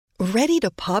Ready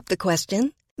to pop the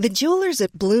question? The jewelers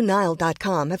at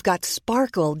BlueNile.com have got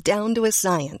sparkle down to a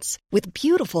science with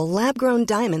beautiful lab-grown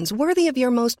diamonds worthy of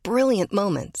your most brilliant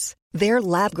moments. Their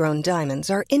lab-grown diamonds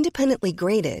are independently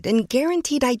graded and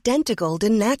guaranteed identical to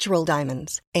natural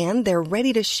diamonds, and they're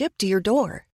ready to ship to your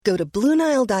door. Go to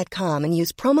BlueNile.com and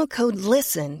use promo code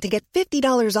LISTEN to get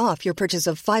 $50 off your purchase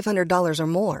of $500 or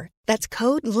more. That's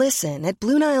code LISTEN at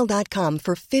BlueNile.com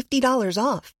for $50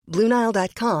 off.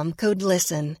 BlueNile.com, code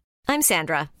LISTEN. I'm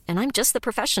Sandra, and I'm just the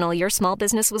professional your small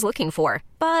business was looking for.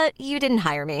 But you didn't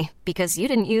hire me because you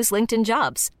didn't use LinkedIn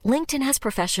Jobs. LinkedIn has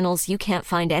professionals you can't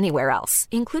find anywhere else,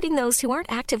 including those who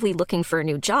aren't actively looking for a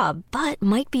new job, but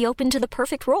might be open to the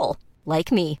perfect role,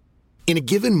 like me. In a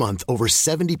given month, over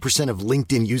 70% of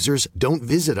LinkedIn users don't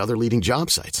visit other leading job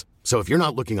sites. So if you're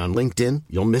not looking on LinkedIn,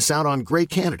 you'll miss out on great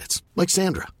candidates like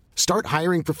Sandra. Start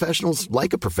hiring professionals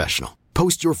like a professional.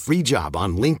 Post your free job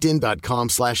on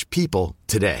linkedin.com/people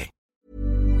today.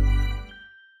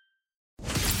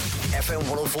 FM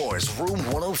 104's Room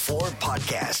 104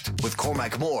 podcast with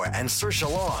Cormac Moore and Saoirse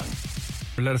Long.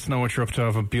 Let us know what you're up to.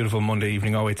 Have a beautiful Monday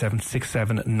evening. 087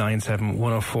 6797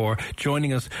 104.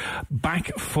 Joining us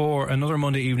back for another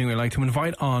Monday evening, we'd like to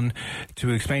invite on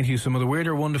to explain to you some of the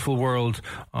weirder, wonderful world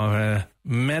of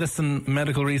medicine,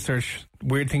 medical research,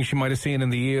 weird things you might have seen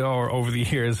in the ER over the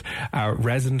years. Our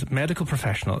resident medical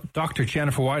professional, Dr.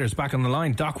 Jennifer Whiter's back on the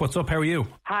line. Doc, what's up? How are you?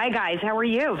 Hi, guys. How are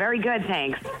you? Very good,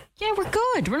 thanks. Yeah, we're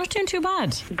good. We're not doing too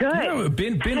bad. Good. No,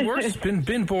 been worse.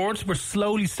 been bored. We're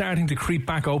slowly starting to creep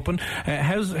back open.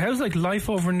 How's like life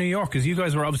over in New York? Because you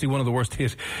guys were obviously one of the worst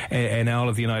hit in all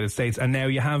of the United States, and now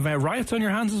you have riots on your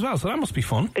hands as well. So that must be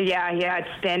fun. Yeah.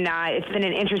 It's been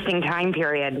an interesting time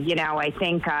period. You know, I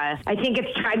think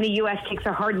it's time the U.S. takes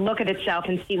a hard look at itself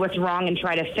and see what's wrong and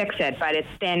try to fix it. But it's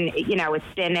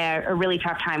been a really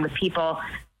tough time with people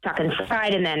stuck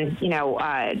inside, and then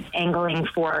angling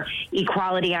for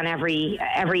equality on every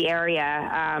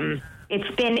area.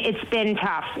 It's been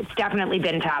tough. It's definitely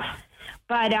been tough.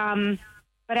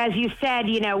 But as you said,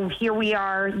 here we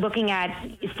are looking at,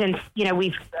 since,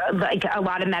 we've, like a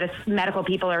lot of medical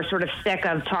people are sort of sick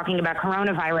of talking about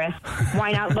coronavirus,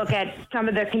 why not look at some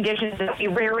of the conditions that we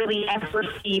rarely ever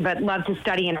see but love to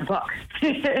study in a book?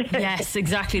 Yes,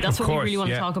 exactly. That's what we really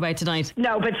want to talk about tonight.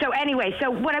 No, but so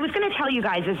what I was going to tell you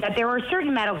guys is that there are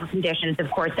certain medical conditions,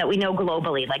 of course, that we know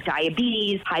globally, like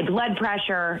diabetes, high blood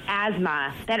pressure,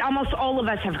 asthma, that almost all of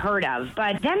us have heard of.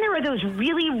 But then there are those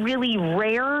really, really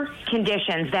rare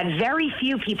conditions that very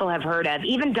few people have heard of.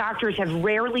 Even doctors have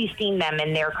rarely seen them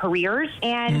in their careers.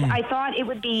 And I thought it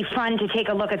would be fun to take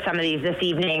a look at some of these this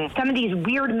evening. Some of these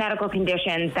weird medical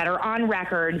conditions that are on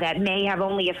record that may have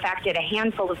only affected a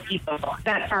handful of people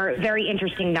that are very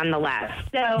interesting nonetheless.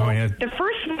 So The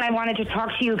first one I wanted to talk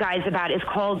to you guys about is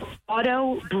called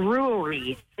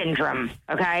auto-brewery syndrome.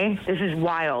 Okay? This is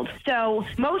wild. So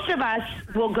most of us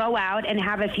will go out and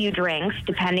have a few drinks,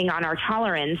 depending on our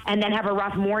tolerance, and then have a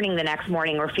rough morning the next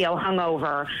morning, or feel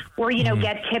hungover, or,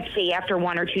 get tipsy after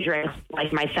one or two drinks,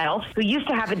 like myself, who used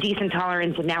to have a decent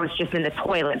tolerance and now it's just in the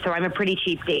toilet. So I'm a pretty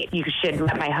cheap date. You should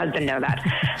let my husband know that.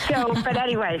 But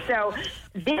anyway,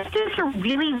 this is a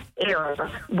really rare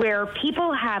where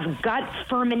people have gut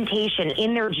fermentation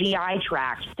in their GI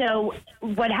tract. So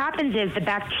what happens is the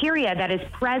bacteria that is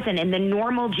present in the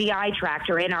normal GI tract,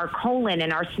 or in our colon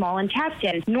and our small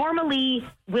intestine, normally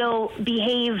will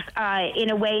behave in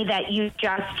a way that you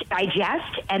just digest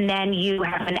and then you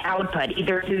have an output,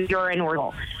 either through urine or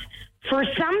stool. For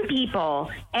some people,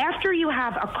 after you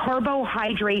have a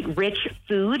carbohydrate-rich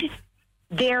food,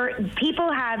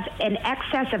 people have an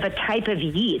excess of a type of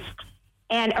yeast,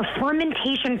 and a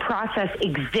fermentation process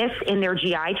exists in their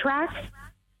GI tract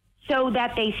so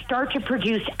that they start to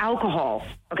produce alcohol,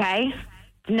 okay?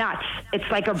 Nuts. It's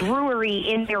like a brewery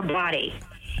in their body.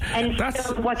 And that's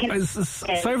so what can...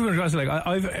 Sorry for interrupting.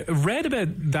 I've read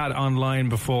about that online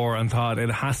before and thought it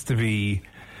has to be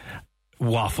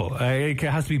waffle. It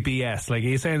has to be BS. Like,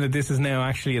 you're saying that this is now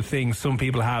actually a thing some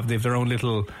people have. They have their own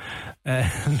little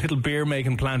beer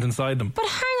making plant inside them. But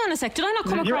hang on a sec, did I not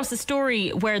come across a story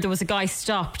where there was a guy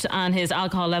stopped and his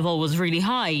alcohol level was really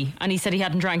high and he said he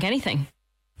hadn't drank anything?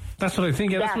 That's what I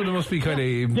think. That's what it must be kind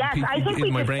of I think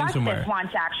in my brain somewhere. This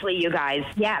once, actually, you guys.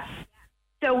 Yes.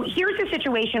 So here's a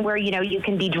situation where, you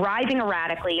can be driving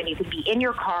erratically and you could be in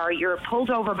your car, you're pulled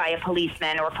over by a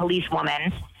policeman or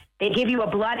policewoman. They give you a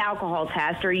blood alcohol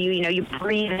test, or you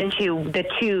breathe into the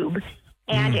tube,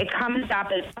 and it comes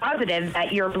up as positive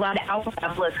that your blood alcohol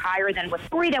level is higher than what. The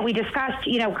story that we discussed,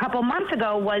 a couple months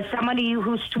ago was somebody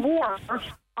who swore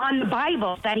on the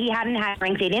Bible that he hadn't had a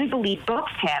drink. They didn't believe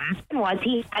books him.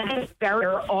 He had this very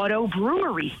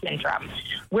auto-brewery syndrome,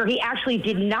 where he actually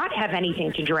did not have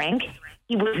anything to drink.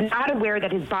 He was not aware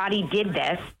that his body did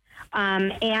this.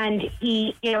 And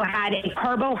he, had a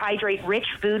carbohydrate-rich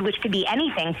food, which could be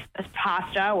anything,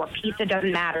 pasta or pizza,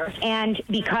 doesn't matter. And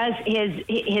because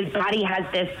his body has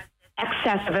this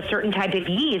excess of a certain type of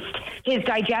yeast, his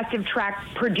digestive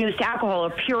tract produced alcohol,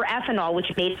 or pure ethanol, which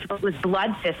made his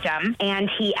blood system, and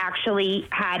he actually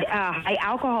had a high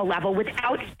alcohol level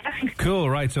without... Cool,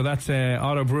 right. So that's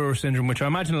auto brewer syndrome, which I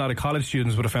imagine a lot of college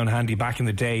students would have found handy back in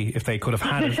the day if they could have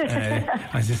had it,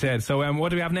 as you said. So what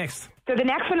do we have next? So the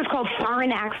next one is called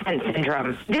foreign accent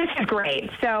syndrome. This is great.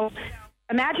 So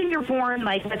imagine you're born,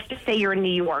 let's just say you're in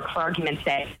New York, for argument's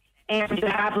sake, and you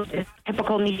have this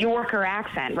typical New Yorker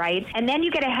accent, right? And then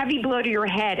you get a heavy blow to your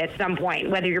head at some point,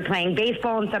 whether you're playing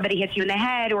baseball and somebody hits you in the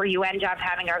head, or you end up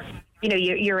having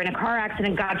you're in a car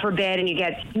accident, God forbid, and you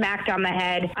get smacked on the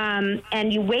head.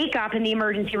 And you wake up in the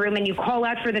emergency room and you call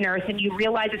out for the nurse and you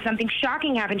realize that something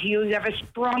shocking happened to you. You have a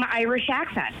strong Irish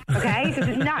accent, okay? This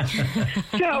is nuts.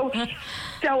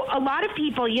 So a lot of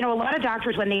people, a lot of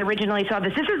doctors, when they originally saw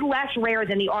this is less rare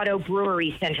than the auto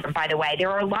brewery syndrome, by the way. There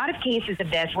are a lot of cases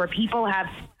of this where people have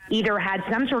either had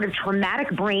some sort of traumatic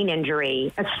brain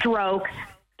injury, a stroke,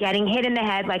 getting hit in the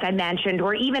head, like I mentioned,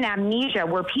 or even amnesia,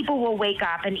 where people will wake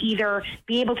up and either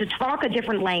be able to talk a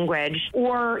different language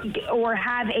or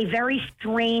have a very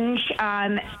strange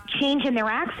change in their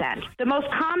accent. The most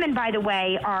common, by the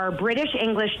way, are British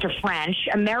English to French,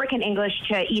 American English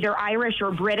to either Irish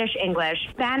or British English,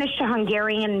 Spanish to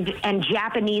Hungarian, and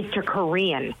Japanese to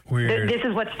Korean. Weird. This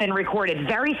is what's been recorded.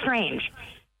 Very strange.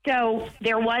 So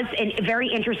there was a very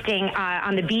interesting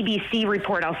on the BBC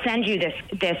report. I'll send you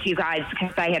this, you guys,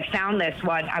 because I had found this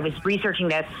when I was researching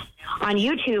this on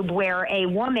YouTube, where a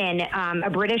woman,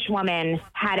 a British woman,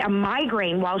 had a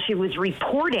migraine while she was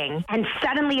reporting and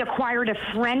suddenly acquired a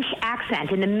French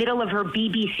accent in the middle of her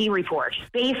BBC report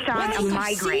based on a migraine.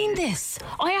 I've seen this.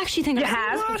 I actually think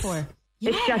I've seen this before.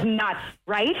 It's just nuts,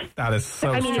 right? That is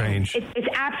so strange. It's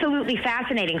absolutely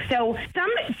fascinating. So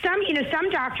some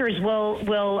doctors will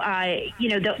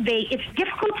it's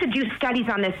difficult to do studies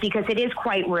on this because it is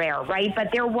quite rare, right? But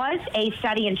there was a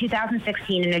study in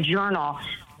 2016 in a journal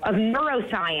of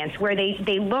neuroscience where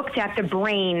they looked at the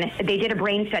brain. They did a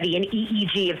brain study, an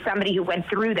EEG, of somebody who went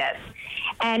through this.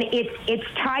 And it's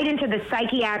tied into the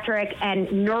psychiatric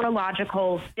and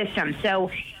neurological system.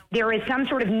 So there is some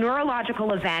sort of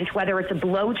neurological event, whether it's a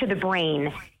blow to the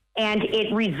brain, and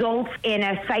it results in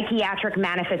a psychiatric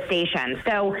manifestation.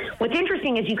 So what's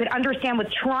interesting is you could understand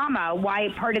with trauma why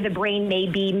part of the brain may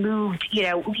be moved.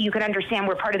 You could understand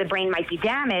where part of the brain might be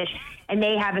damaged, and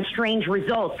they have a strange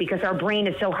result because our brain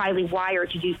is so highly wired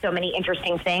to do so many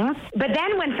interesting things. But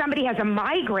then when somebody has a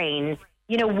migraine,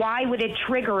 why would it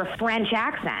trigger a French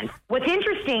accent? What's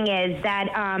interesting is that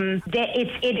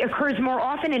it occurs more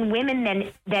often in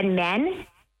women than men,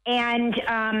 and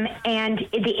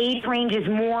the age range is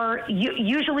more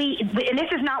usually. And this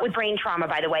is not with brain trauma,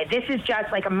 by the way. This is just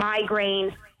like a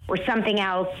migraine or something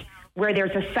else where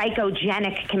there's a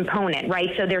psychogenic component, right?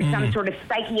 So there's some sort of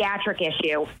psychiatric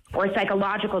issue or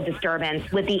psychological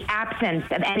disturbance with the absence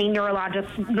of any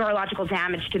neurological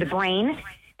damage to the brain.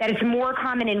 That it's more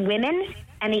common in women,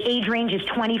 and the age range is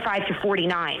 25 to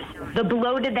 49. The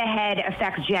blow to the head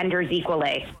affects genders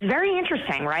equally. Very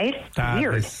interesting, right? That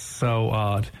Weird. Is so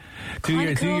odd. Do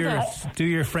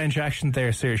your French accent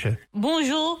there, Saoirse.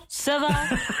 Bonjour, ça va?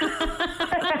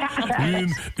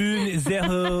 Une,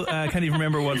 zéro, can't even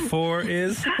remember what 4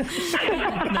 is.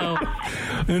 No.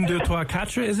 Un, deux, trois,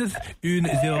 quatre, is it? Une,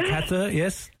 zéro, quatre,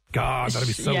 yes? God, that'd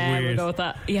be so weird. Yeah, we'll go with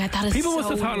that. Yeah, that is People so must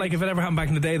have thought, if it ever happened back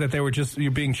in the day, that they were just you're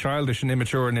being childish and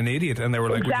immature and an idiot, and they were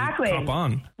like, exactly. Would you cop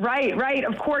on? Right,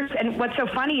 of course. And what's so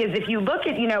funny is if you look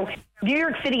at, New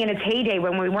York City in its heyday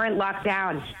when we weren't locked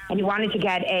down and you wanted to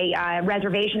get a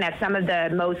reservation at some of the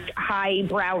most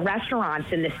highbrow restaurants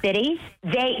in the city,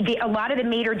 a lot of the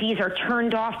maitre d's are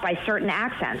turned off by certain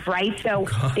accents, right? So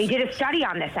they did a study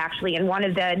on this, actually, in one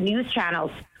of the news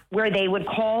channels, where they would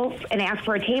call and ask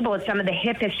for a table at some of the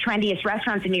hippest, trendiest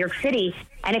restaurants in New York City.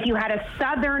 And if you had a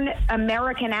Southern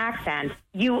American accent,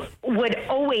 you would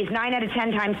always, 9 out of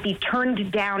 10 times, be turned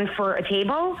down for a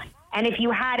table. And if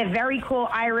you had a very cool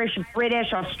Irish,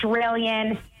 British,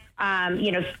 Australian,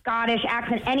 Scottish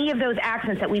accent, any of those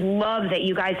accents that we love that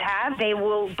you guys have, they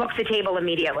will book the table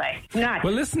immediately. Nuts.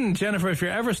 Well, listen, Jennifer, if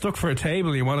you're ever stuck for a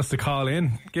table and you want us to call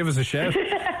in, give us a shout.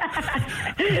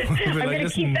 I'm going to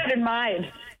keep that in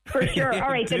mind. For sure. All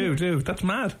right. Do. That's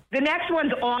mad. The next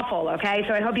one's awful, okay?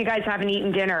 So I hope you guys haven't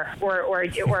eaten dinner or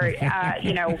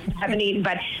haven't eaten.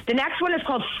 But the next one is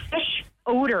called fish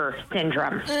odor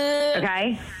syndrome,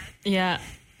 okay? Yeah.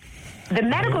 The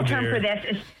medical term for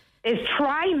this is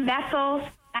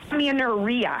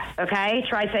trimethylaminoria, okay?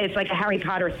 It's like a Harry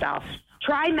Potter style.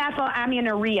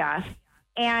 Trimethylaminoria,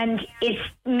 and it's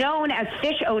known as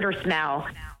fish odor smell.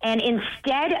 And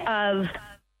instead of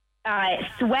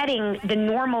sweating the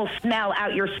normal smell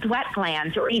out your sweat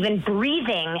glands, or even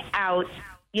breathing out,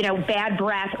 bad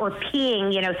breath, or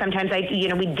peeing, sometimes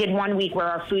we did one week where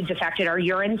our foods affected our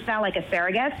urine smell, like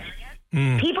asparagus.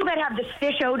 People that have this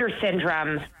fish odor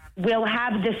syndrome will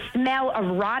have the smell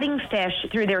of rotting fish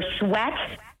through their sweat,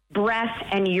 breath,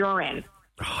 and urine.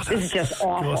 Oh, this is just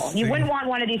awful. You wouldn't want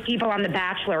one of these people on The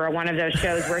Bachelor or one of those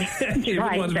shows where you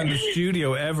wouldn't want them in the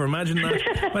studio ever. Imagine that.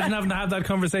 Imagine having to have that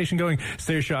conversation going,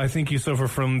 Saoirse, I think you suffer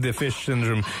from the fish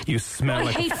syndrome. You smell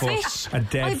like a foot, fish. a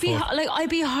dead foot. I'd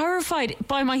be horrified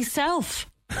by myself.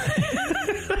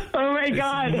 Oh my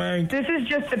God. This is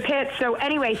just the pit. So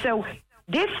anyway,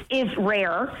 this is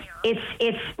rare.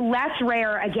 It's less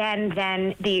rare again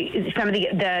than some of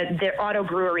the auto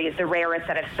breweries, the rarest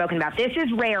that I've spoken about. This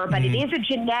is rare, but it is a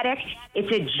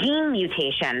it's a gene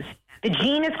mutation. The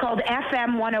gene is called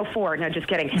FM104. No, just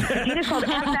kidding. The gene is called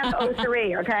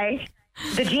FM03, okay?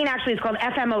 The gene actually is called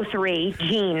FM03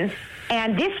 gene,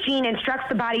 and this gene instructs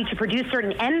the body to produce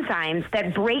certain enzymes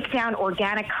that break down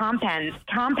organic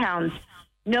compounds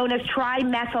known as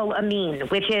trimethylamine,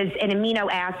 which is an amino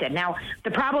acid. Now,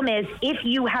 the problem is if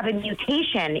you have a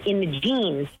mutation in the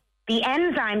genes, the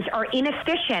enzymes are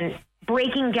inefficient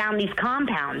breaking down these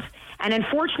compounds. And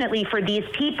unfortunately for these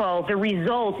people, the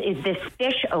result is this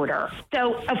fish odor.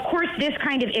 So, of course, this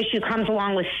kind of issue comes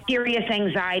along with serious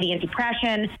anxiety and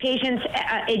depression. Patients,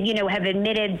 have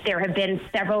admitted there have been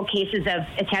several cases of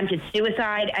attempted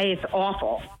suicide. It's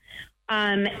awful.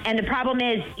 And the problem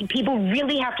is people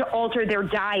really have to alter their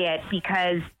diet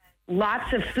because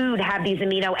lots of food have these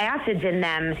amino acids in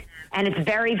them, and it's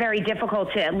very, very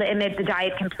difficult to limit the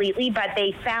diet completely, but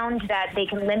they found that they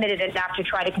can limit it enough to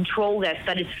try to control this,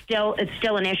 but it's still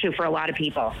an issue for a lot of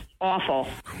people. Awful.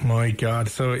 My God.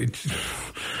 So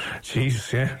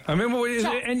Jesus, yeah. I mean, is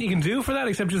there anything you can do for that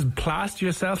except just plaster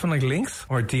yourself in like Lynx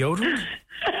or deodorant?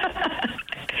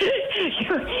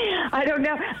 I don't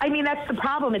know. I mean, that's the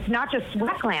problem. It's not just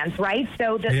sweat glands, right?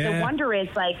 So the wonder is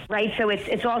so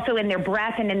it's also in their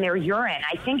breath and in their urine.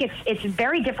 I think it's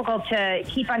very difficult to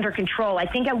keep under control. I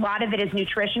think a lot of it is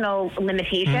nutritional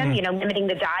limitation, limiting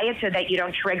the diet so that you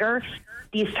don't trigger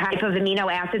these type of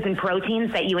amino acids and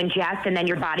proteins that you ingest and then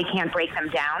your body can't break them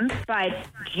down. But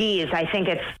geez, I think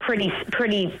it's pretty,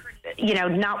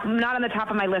 not on the top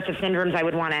of my list of syndromes I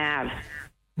would want to have.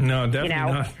 No, definitely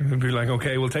not. It would be like,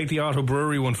 okay, we'll take the auto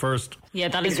brewery one first. Yeah,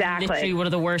 that is literally one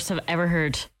of the worst I've ever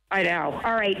heard. I know.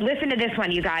 All right, listen to this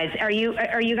one, you guys. Are you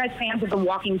guys fans of The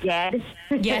Walking Dead?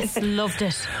 Yes, loved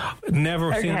it.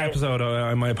 Never seen an episode.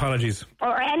 My apologies.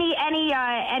 Or any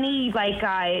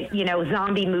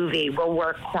zombie movie will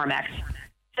work, Cormac.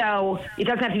 So it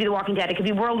doesn't have to be The Walking Dead. It could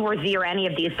be World War Z or any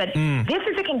of these. But this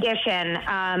is a condition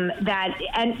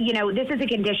this is a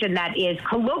condition that is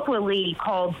colloquially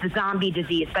called the zombie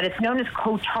disease, but it's known as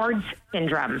Cotard's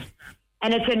syndrome.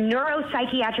 And it's a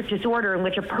neuropsychiatric disorder in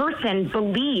which a person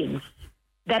believes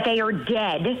that they are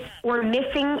dead or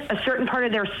missing a certain part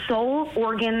of their soul,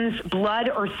 organs, blood,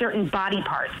 or certain body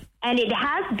parts. And it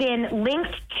has been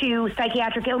linked to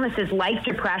psychiatric illnesses like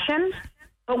depression.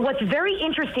 But what's very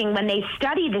interesting when they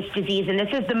study this disease, and this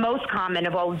is the most common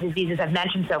of all the diseases I've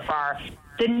mentioned so far,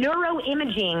 the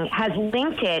neuroimaging has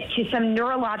linked it to some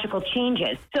neurological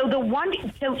changes. So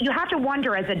you have to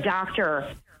wonder as a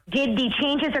doctor, did the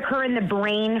changes occur in the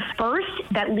brain first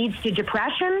that leads to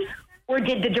depression? Or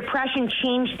did the depression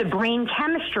change the brain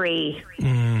chemistry,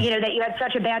 that you had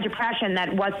such a bad depression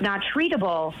that was not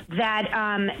treatable,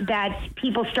 that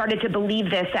people started to believe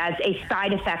this as a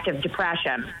side effect of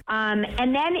depression.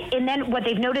 And then what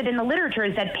they've noted in the literature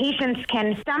is that patients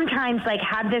can sometimes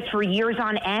have this for years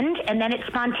on end, and then it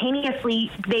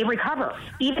spontaneously, they recover,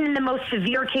 even in the most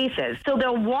severe cases. So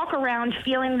they'll walk around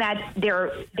feeling that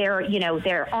their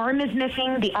arm is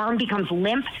missing, the arm becomes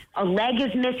limp, a leg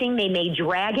is missing, they may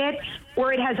drag it,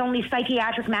 or it has only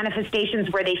psychiatric manifestations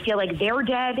where they feel like they're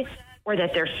dead or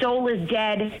that their soul is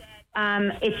dead.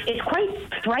 It's quite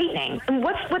frightening. And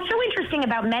what's so interesting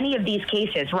about many of these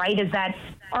cases, right, is that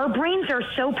our brains are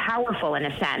so powerful in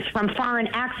a sense, from foreign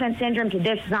accent syndrome to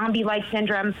this zombie-like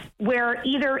syndrome, where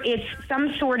either it's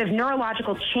some sort of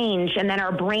neurological change and then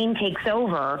our brain takes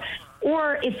over,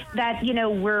 or it's that,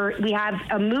 we have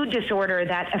a mood disorder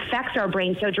that affects our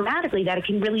brain so dramatically that it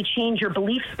can really change your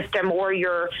belief system or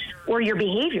your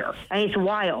behavior. I mean, it's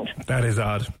wild. That is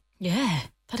odd. Yeah.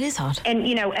 That is odd. And,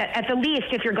 at the least,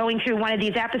 if you're going through one of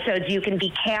these episodes, you can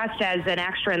be cast as an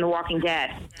extra in The Walking Dead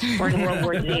or in World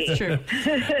War Z. That's true.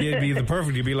 You'd be the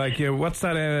perfect. You'd be like, what's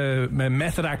that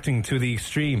method acting to the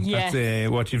extreme? Yes.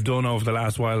 That's what you've done over the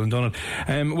last while and done it.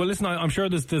 Well, listen, I'm sure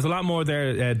there's a lot more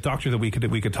there, Doctor, that we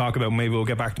could talk about. Maybe we'll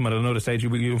get back to them at another stage.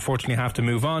 We unfortunately have to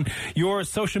move on. Your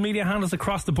social media handles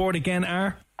across the board again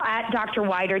are? At Dr.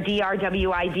 Wider,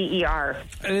 DRWIDER.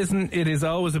 Listen, it is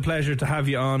always a pleasure to have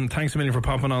you on. Thanks a million for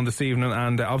popping on this evening,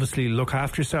 and obviously look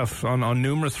after yourself on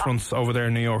numerous fronts over there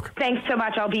in New York. Thanks so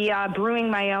much. I'll be brewing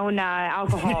my own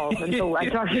alcohol until I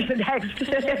talk to you next.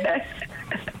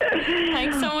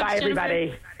 Thanks so much, Bye, everybody.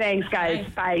 Jennifer. Thanks, guys.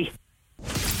 Bye.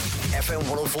 FM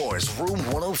 104's Room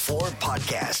 104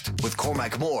 podcast with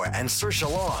Cormac Moore and Saoirse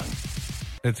Long.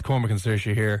 It's Cormac and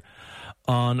Saoirse here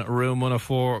on Room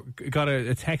 104. Got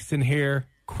a text in here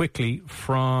quickly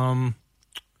from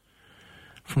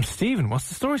Stephen. What's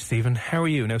the story, Stephen? How are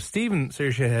you? Now, Stephen,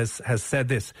 Saoirse, has said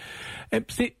this.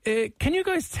 Can you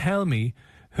guys tell me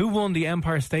who won the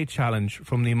Empire State Challenge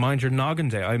from the Mind Your Noggin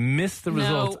Day? I missed the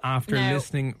results after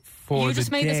listening for the You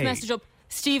just made day. this message up.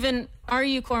 Stephen, are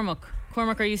you Cormac?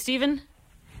 Cormac, are you Stephen?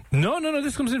 No.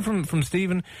 This comes in from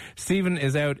Stephen. Stephen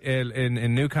is out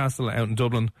in Newcastle, out in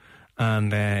Dublin.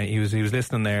 And he was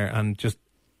listening there and just...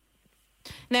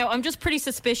 Now, I'm just pretty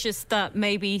suspicious that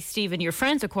maybe, Stephen, you're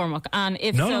friends with Cormac. And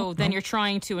if then you're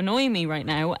trying to annoy me right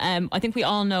now. I think we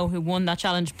all know who won that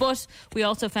challenge. But we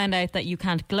also found out that you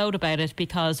can't gloat about it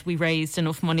because we raised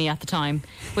enough money at the time.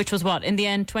 Which was what? In the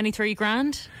end, 23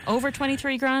 grand? Over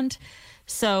 23 grand?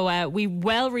 So we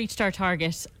well reached our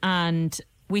target. And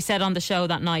we said on the show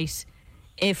that night,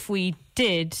 if we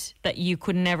did, that you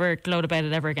could never gloat about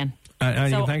it ever again.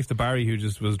 And thanks to Barry, who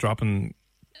just was dropping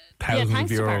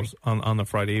thousands of euros on the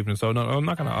Friday evening. So no, I'm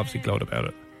not going to obviously gloat about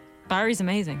it. Barry's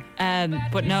amazing.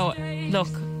 But no, look,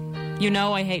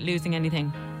 I hate losing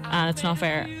anything. And it's not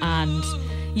fair. And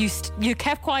you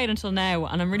kept quiet until now,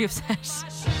 and I'm really upset.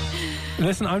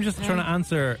 Listen, I'm just trying to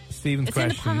answer Stephen's question.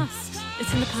 It's in the past.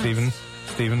 It's in the past.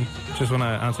 Stephen, just want to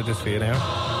answer this for you now.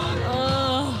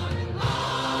 Oh.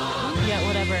 Yeah,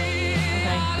 whatever. Okay.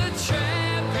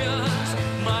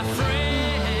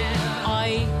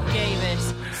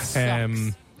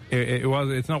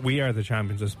 It's not we are the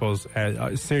champions, I suppose.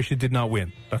 Saoirse did not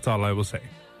win. That's all I will say.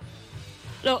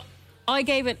 Look, I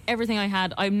gave it everything I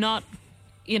had. I'm not,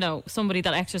 somebody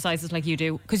that exercises like you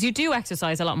do, because you do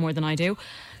exercise a lot more than I do.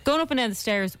 Going up and down the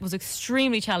stairs was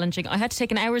extremely challenging. I had to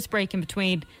take an hour's break in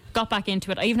between, got back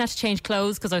into it. I even had to change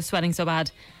clothes because I was sweating so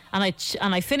bad. And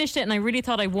I finished it, and I really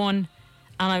thought I won.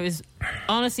 And I was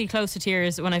honestly close to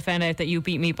tears when I found out that you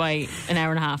beat me by an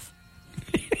hour and a half.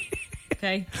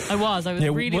 Okay, I was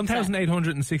really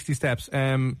 1,860 steps.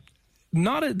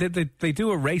 They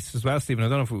do a race as well, Stephen. I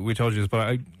don't know if we told you this,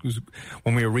 but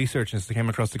when we were researching this, I came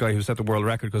across the guy who set the world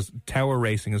record, because tower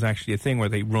racing is actually a thing where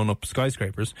they run up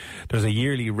skyscrapers. There's a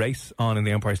yearly race on in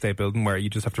the Empire State Building where you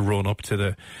just have to run up to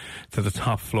the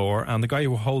top floor, and the guy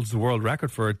who holds the world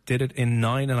record for it did it in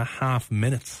 9.5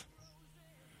 minutes.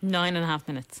 9.5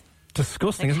 minutes.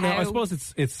 Disgusting, isn't it? I suppose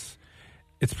it's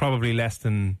probably less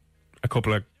than a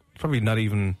couple of... Probably not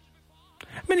even...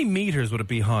 How many meters would it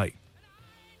be high?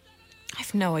 I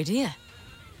have no idea.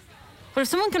 But if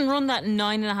someone can run that in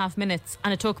 9.5 minutes,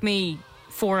 and it took me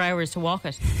 4 hours to walk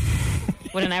it,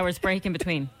 with an hour's break in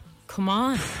between, come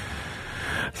on.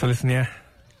 So listen, there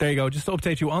you go. Just to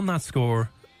update you on that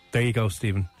score. There you go,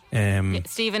 Stephen.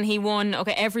 Stephen, he won.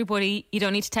 Okay, everybody, you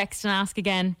don't need to text and ask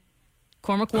again.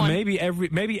 Cormac won.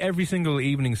 Maybe every single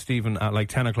evening, Stephen, at like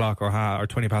 10 o'clock or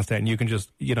 20 past 10, you can just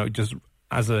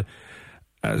as a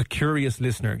curious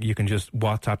listener, you can just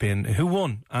WhatsApp in who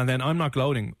won, and then I'm not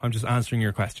gloating, I'm just answering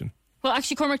your question. Well,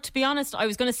 actually, Cormac, to be honest, I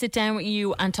was going to sit down with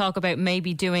you and talk about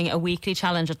maybe doing a weekly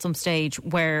challenge at some stage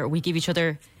where we give each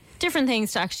other different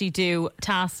things to actually do,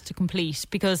 tasks to complete,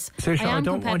 because Saoirse, I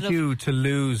don't want you to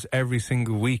lose every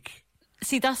single week.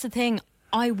 See, that's the thing.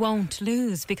 I won't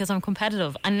lose because I'm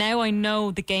competitive, and now I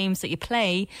know the games that you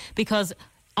play, because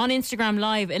on Instagram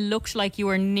Live, it looked like you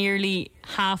were nearly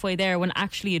halfway there when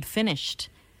actually you'd finished.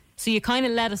 So you kind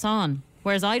of led us on.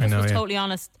 Whereas I was totally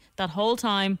honest that whole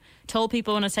time, told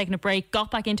people when I was taking a break,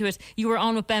 got back into it. You were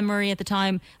on with Ben Murray at the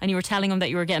time, and you were telling him that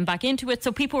you were getting back into it.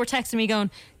 So people were texting me going,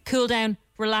 cool down,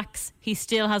 relax. He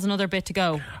still has another bit to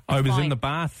go. I was in the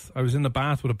bath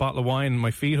with a bottle of wine,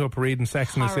 my feet up, reading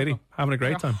Sex and the City, having a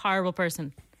great time. You're a horrible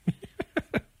person.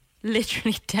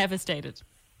 Literally devastated.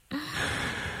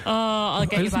 I'll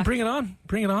get you back. Bring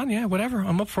it on, yeah, whatever.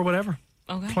 I'm up for whatever.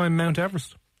 Okay. Climb Mount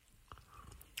Everest.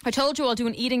 I told you I'll do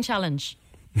an eating challenge.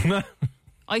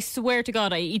 I swear to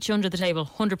God, I eat you under the table,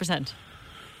 100%.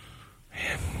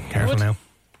 Careful now.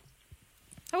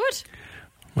 I would.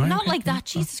 Right, Not okay. like that,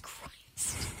 Jesus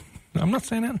Christ. I'm not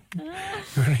saying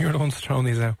that. You're the ones throwing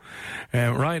these out.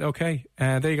 Right, okay.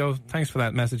 There you go. Thanks for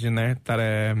that message in there.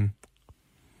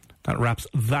 That wraps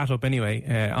that up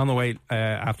anyway. On the way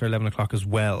after 11 o'clock as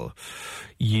well,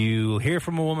 you'll hear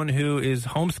from a woman who is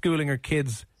homeschooling her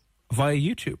kids via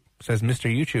YouTube. Says Mr.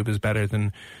 YouTube is better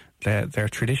than their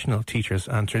traditional teachers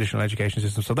and traditional education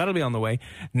system. So that'll be on the way.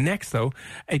 Next, though,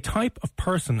 a type of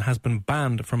person has been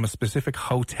banned from a specific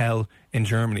hotel in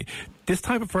Germany. This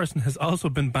type of person has also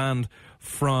been banned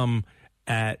from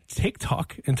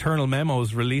TikTok, internal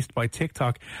memos released by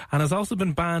TikTok, and has also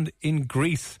been banned in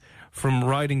Greece from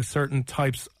riding certain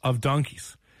types of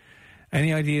donkeys.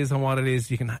 Any ideas on what it is,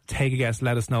 you can take a guess,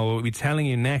 let us know. We'll be telling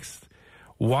you next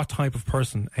what type of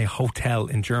person a hotel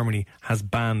in Germany has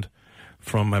banned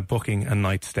from booking a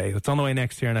night stay. It's on the way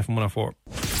next year on FM 104.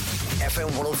 FM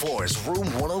 104's Room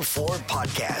 104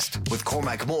 podcast with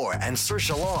Cormac Moore and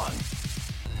Saoirse Long.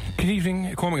 Good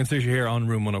evening, Cormac and Saoirse here on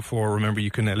Room 104. Remember, you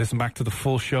can listen back to the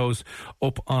full shows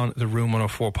up on the Room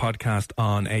 104 podcast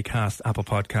on Acast, Apple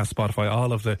Podcasts, Spotify,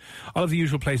 all of the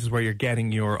usual places where you're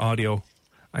getting your audio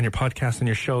and your podcasts and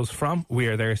your shows from. We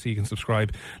are there, so you can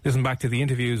subscribe, listen back to the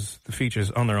interviews, the features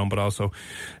on their own, but also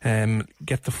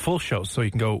get the full shows, so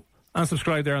you can go and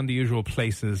subscribe there on the usual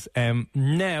places.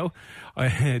 Now,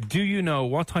 do you know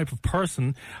what type of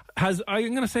person has,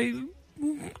 I'm going to say,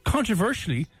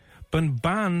 controversially, been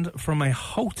banned from a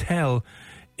hotel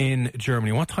in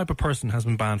Germany? What type of person has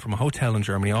been banned from a hotel in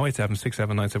Germany? 087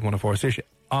 6797 104. Saoirse,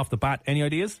 off the bat, any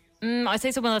ideas? I'd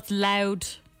say someone that's loud.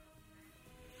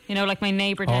 You know, like my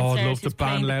neighbour downstairs. Oh, I love to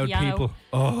ban loud people.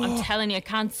 Oh. I'm telling you, I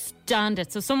can't stand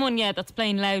it. So someone, that's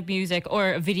playing loud music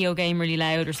or a video game really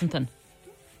loud or something.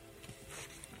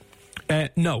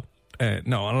 No,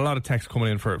 and a lot of texts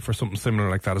coming in for something similar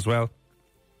like that as well.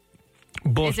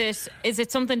 But is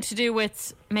it something to do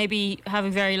with maybe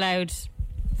having very loud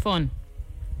fun?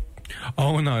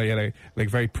 Oh no, yeah, like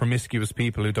very promiscuous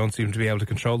people who don't seem to be able to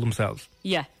control themselves.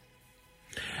 Yeah.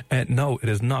 No, it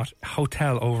is not.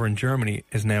 Hotel over in Germany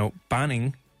is now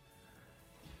banning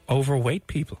overweight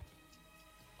people.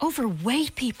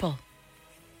 Overweight people?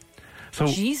 So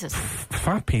Jesus.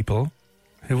 Fat people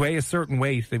who weigh a certain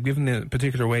weight, they've given a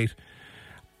particular weight,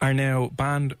 are now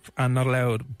banned and not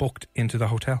allowed booked into the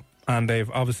hotel. And they've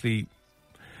obviously,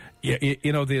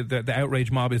 the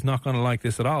outrage mob is not going to like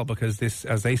this at all, because this,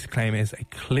 as they claim, is a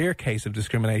clear case of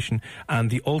discrimination and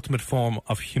the ultimate form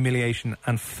of humiliation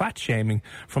and fat shaming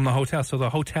from the hotel. So the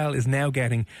hotel is now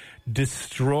getting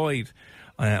destroyed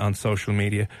on social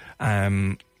media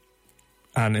and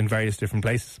in various different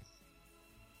places.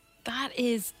 That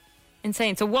is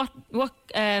insane. So what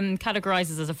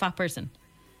categorises as a fat person?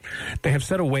 They have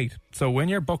set a weight. So when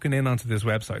you're booking in onto this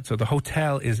website, so the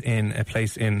hotel is in a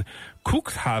place in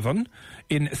Cuxhaven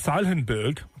in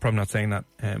Salzburg. I'm probably not saying that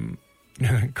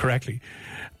correctly.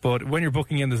 But when you're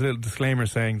booking in, there's a little disclaimer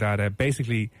saying that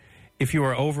basically if you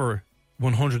are over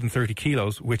 130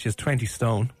 kilos, which is 20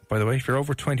 stone, by the way, if you're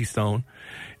over 20 stone,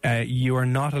 you are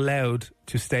not allowed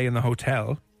to stay in the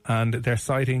hotel, and they're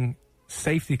citing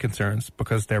safety concerns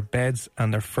because their beds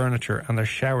and their furniture and their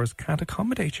showers can't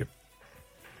accommodate you.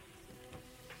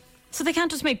 So they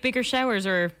can't just make bigger showers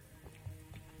or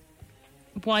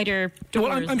wider doors?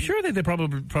 Well, I'm sure that they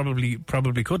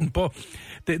probably couldn't. But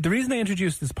the reason they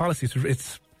introduced this policy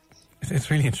is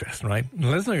it's really interesting, right?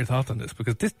 Let us know your thoughts on this,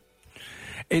 because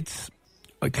it's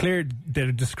clear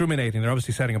they're discriminating. They're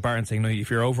obviously setting a bar and saying, no, if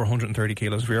you're over 130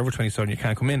 kilos, if you're over 20 stone, you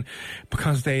can't come in,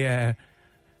 because they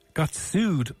got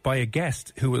sued by a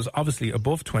guest who was obviously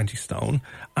above 20 stone,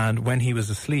 and when he was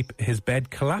asleep, his bed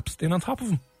collapsed in on top of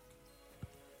him.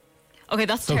 Okay,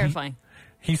 that's terrifying.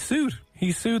 He sued.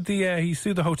 He sued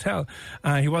the hotel.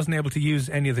 He wasn't able to use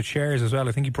any of the chairs as well.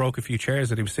 I think he broke a few chairs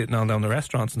that he was sitting on down the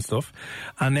restaurants and stuff.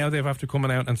 And now they've after coming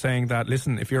out and saying that,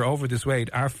 listen, if you're over this weight,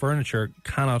 our furniture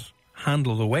cannot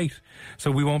handle the weight,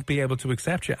 so we won't be able to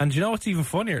accept you. And do you know what's even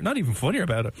funnier? Not even funnier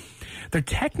about it. They're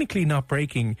technically not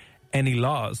breaking any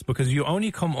laws, because you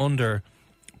only come under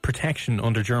protection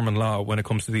under German law when it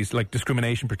comes to these, like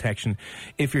discrimination protection,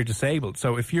 if you're disabled.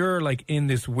 So if you're like in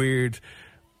this weird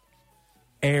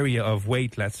area of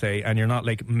weight, let's say, and you're not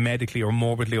like medically or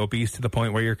morbidly obese to the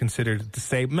point where you're considered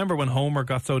disabled. Remember when Homer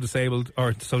got so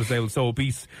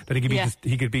obese that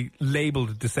he could be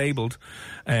labelled disabled,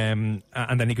 and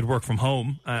then he could work from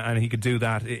home and he could do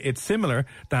that. It's similar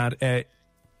that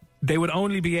they would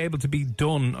only be able to be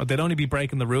done, or they'd only be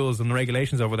breaking the rules and the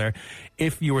regulations over there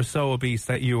if you were so obese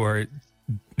that you were,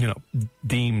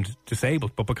 deemed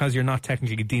disabled. But because you're not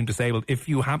technically deemed disabled, if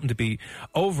you happen to be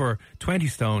over 20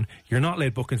 stone, you're not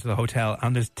let book into the hotel,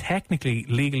 and there's technically,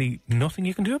 legally, nothing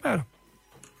you can do about it.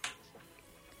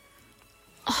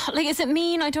 Like, is it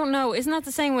mean? I don't know. Isn't that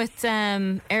the same with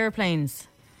airplanes?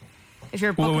 If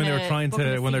you're when they're trying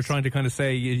to kind of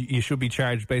say you should be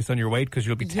charged based on your weight because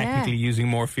you'll be technically using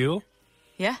more fuel.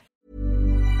 Yeah.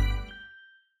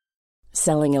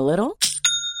 Selling a little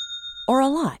or a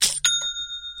lot?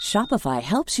 Shopify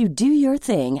helps you do your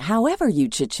thing however you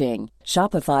cha-ching.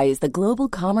 Shopify is the global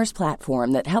commerce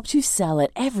platform that helps you sell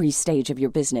at every stage of your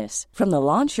business. From the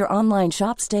launch your online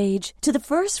shop stage to the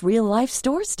first real-life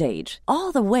store stage,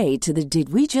 all the way to the did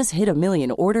we just hit a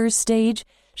million orders stage.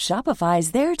 Shopify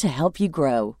is there to help you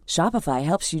grow. Shopify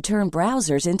helps you turn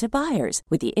browsers into buyers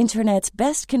with the internet's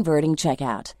best converting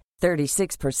checkout.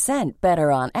 36%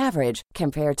 better on average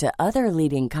compared to other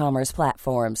leading commerce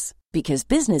platforms. Because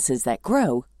businesses that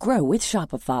grow with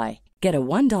Shopify. Get a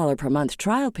 $1 per month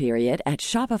trial period at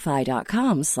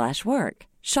shopify.com/work.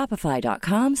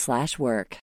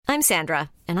 Shopify.com/work. I'm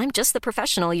Sandra, and I'm just the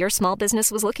professional your small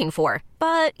business was looking for.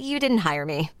 But you didn't hire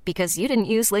me because you didn't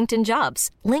use LinkedIn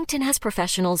Jobs. LinkedIn has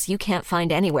professionals you can't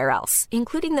find anywhere else,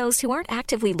 including those who aren't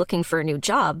actively looking for a new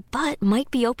job, but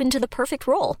might be open to the perfect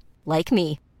role, like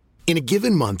me. In a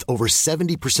given month, over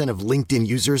 70% of LinkedIn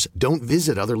users don't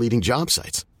visit other leading job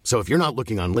sites. So if you're not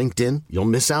looking on LinkedIn, you'll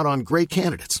miss out on great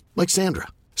candidates like Sandra.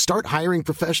 Start hiring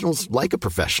professionals like a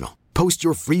professional. Post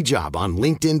your free job on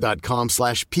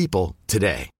linkedin.com/people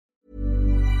today.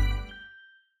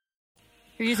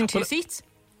 You're using two seats?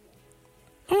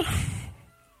 Well,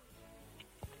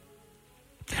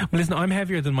 listen, I'm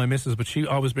heavier than my missus, but she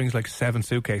always brings like 7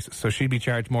 suitcases, so she'd be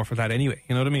charged more for that anyway.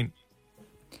 You know what I mean?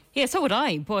 Yeah, so would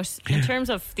I. But in terms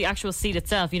of the actual seat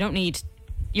itself, you're not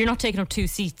taking up 2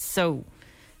 seats, so,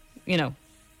 you're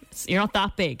not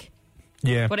that big.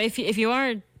 Yeah. But if you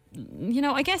are,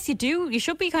 I guess you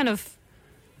should be kind of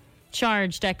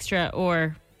charged extra.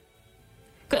 Or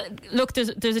look, there's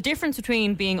a difference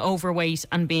between being overweight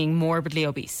and being morbidly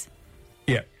obese.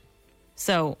 Yeah.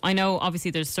 So I know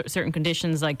obviously there's certain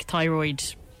conditions like thyroid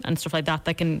and stuff like that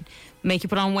can make you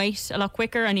put on weight a lot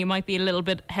quicker, and you might be a little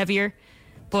bit heavier.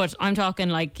 But I'm talking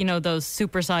like, those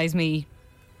super size me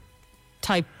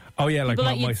type. Oh yeah, like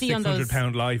my you'd see on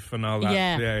 600-pound life and all that.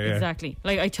 Yeah, exactly.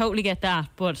 Like, I totally get that,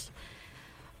 but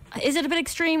is it a bit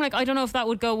extreme? Like, I don't know if that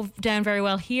would go down very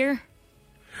well here.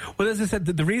 Well, as I said,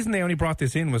 the reason they only brought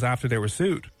this in was after they were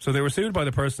sued. So they were sued by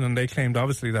the person, and they claimed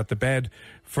obviously that the bed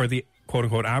for the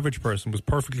quote-unquote average person was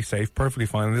perfectly safe, perfectly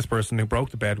fine, and this person who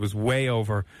broke the bed was way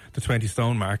over the 20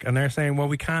 stone mark. And they're saying, well,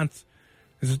 we can't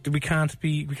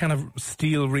have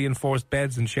steel reinforced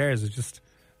beds and chairs.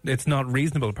 It's not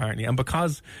reasonable, apparently. And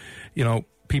because,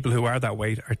 people who are that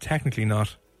weight are technically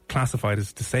not classified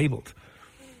as disabled,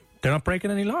 they're not breaking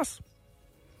any laws.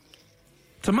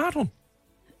 It's a mad one.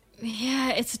 Yeah,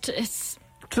 it's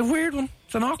a weird one.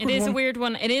 It's an awkward one. It is a weird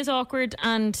one. It is awkward,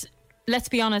 and let's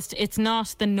be honest, it's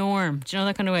not the norm. Do you know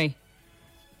that kind of way?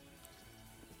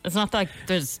 It's not like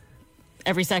there's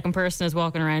every second person is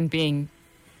walking around being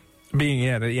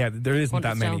there isn't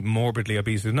that many morbidly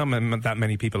obese. There's not that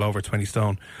many people over 20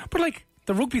 stone. But like,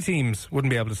 the rugby teams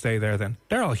wouldn't be able to stay there then.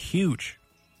 They're all huge.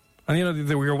 And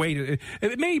your weight,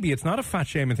 maybe it's not a fat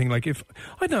shaming thing. Like, if,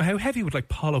 I don't know, how heavy would like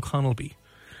Paul O'Connell be?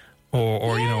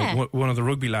 Or one of the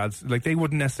rugby lads. Like, they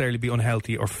wouldn't necessarily be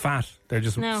unhealthy or fat. They're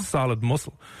just solid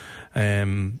muscle.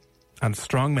 And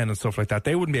strong men and stuff like that.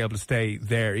 They wouldn't be able to stay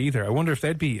there either. I wonder if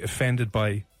they'd be offended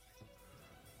by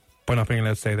not being allowed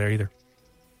to stay there either.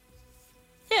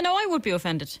 Yeah, no, I would be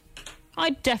offended.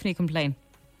 I'd definitely complain.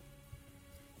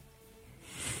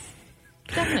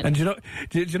 Definitely. And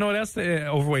do you know what else the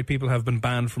overweight people have been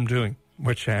banned from doing?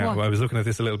 Which I was looking at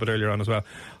this a little bit earlier on as well.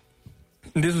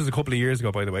 And this was a couple of years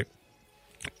ago, by the way.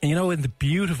 And in the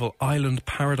beautiful island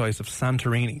paradise of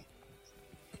Santorini.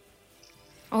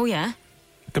 Oh, yeah.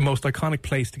 The most iconic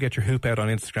place to get your hoop out on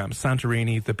Instagram.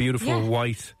 Santorini, the beautiful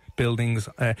white buildings.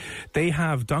 They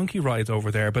have donkey rides over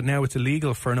there, but now it's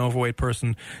illegal for an overweight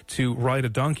person to ride a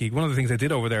donkey. One of the things they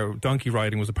did over there, donkey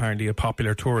riding was apparently a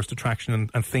popular tourist attraction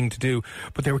and thing to do,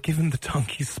 but they were giving the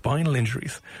donkeys spinal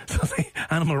injuries. So the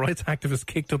animal rights activists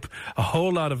kicked up a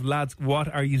whole lot of lads,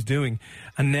 what are you doing?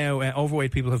 And now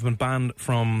overweight people have been banned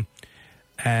from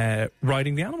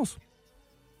riding the animals.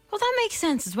 Well, that makes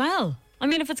sense as well. I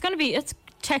mean, if it's going to be, it's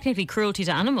technically cruelty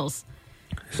to animals.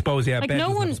 I suppose, yeah, like bed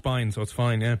doesn't have a spine, so it's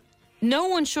fine, yeah. No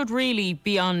one should really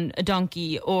be on a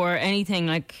donkey or anything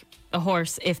like a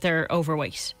horse if they're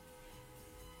overweight.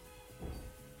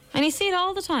 And you see it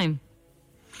all the time.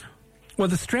 Well,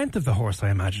 the strength of the horse, I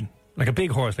imagine. Like a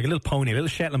big horse, like a little pony, a little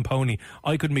Shetland pony.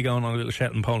 I couldn't be going on a little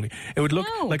Shetland pony. It would look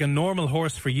like a normal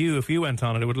horse for you if you went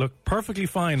on it. It would look perfectly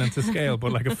fine and to scale.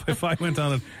 But like if I went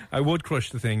on it, I would crush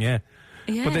the thing. Yeah.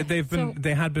 But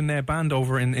they had been banned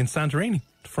over in Santorini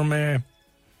from. It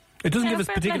doesn't give us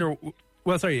particular.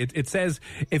 Well, sorry. It says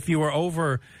if you are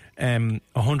over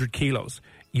 100 kilos,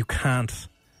 you can't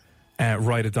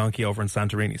ride a donkey over in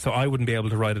Santorini. So I wouldn't be able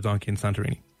to ride a donkey in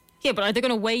Santorini. Yeah, but are they going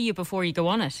to weigh you before you go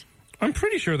on it? I'm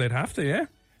pretty sure they'd have to, yeah.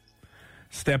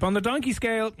 Step on the donkey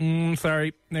scale.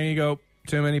 Sorry, there you go.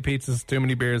 Too many pizzas, too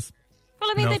many beers. Well,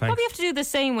 I mean, they'd probably have to do the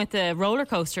same with the roller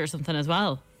coaster or something as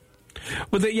well.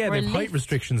 Well, they have height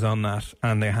restrictions on that,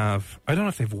 and they have... I don't know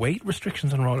if they have weight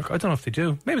restrictions on roller coasters. I don't know if they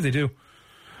do. Maybe they do.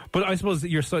 But I suppose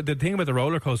the thing about the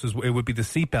roller coasters, it would be the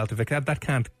seatbelt. If that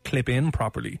can't clip in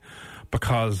properly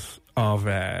because of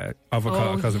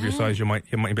your size, you might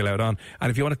be allowed on.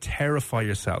 And if you want to terrify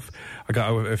yourself,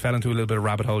 I fell into a little bit of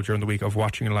rabbit hole during the week of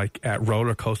watching like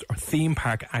roller coaster or theme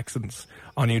park accidents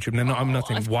on YouTube. Now, I'm not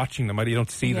saying watching them. You don't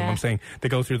see them. I'm saying they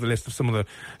go through the list of some of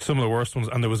the worst ones.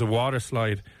 And there was a water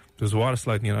slide. There's a water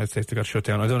slide in the United States that got shut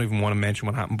down. I don't even want to mention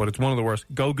what happened, but it's one of the worst.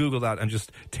 Go Google that and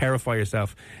just terrify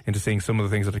yourself into seeing some of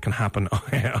the things that can happen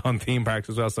on theme parks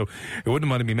as well. So it wouldn't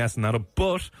mind me messing that up.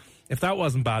 But if that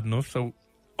wasn't bad enough, so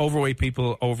overweight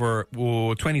people over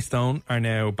 20 stone are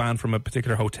now banned from a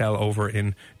particular hotel over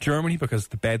in Germany because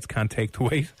the beds can't take the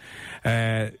weight.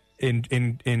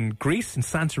 In Greece, in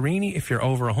Santorini, if you're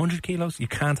over 100 kilos, you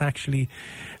can't actually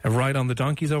ride on the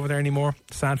donkeys over there anymore.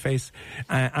 Sad face.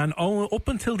 And up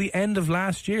until the end of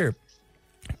last year,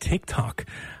 TikTok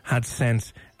had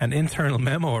sent an internal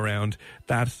memo around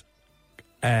that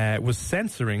was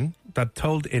censoring, that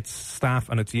told its staff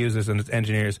and its users and its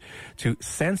engineers to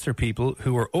censor people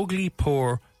who were ugly,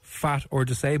 poor, fat or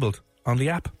disabled on the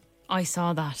app. I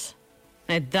saw that.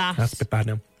 Now that's a bit bad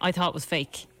now. I thought was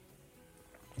fake.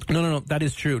 No, that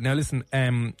is true. Now listen,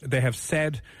 they have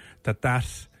said that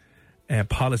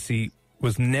policy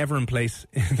was never in place.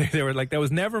 They were like, that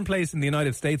was never in place in the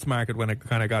United States market when it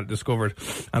kind of got discovered,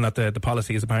 and that the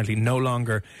policy is apparently no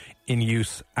longer in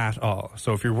use at all.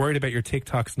 So if you're worried about your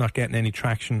TikToks not getting any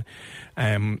traction,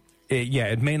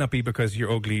 it may not be because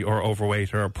you're ugly or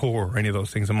overweight or poor or any of those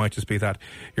things. It might just be that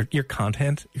your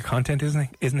content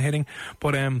isn't hitting.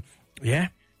 But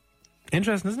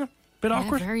interesting, isn't it? Bit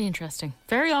awkward. Very interesting.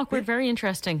 Very awkward. Very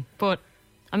interesting. But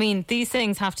I mean, these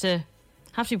things have to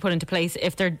be put into place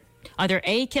if they're either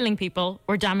A, killing people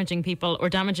or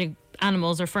damaging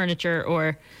animals or furniture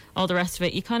or all the rest of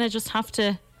it. You kind of just have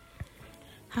to.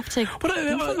 But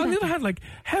on the other hand, like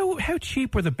how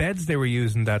cheap were the beds they were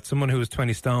using? That someone who was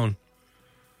 20 stone.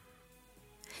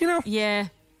 You know. Yeah.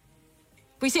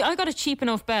 But you see, I got a cheap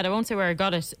enough bed. I won't say where I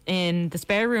got it, in the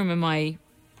spare room in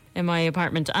my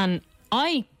apartment, and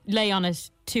I lay on it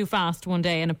too fast one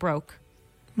day and it broke.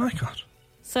 My God.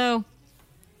 So,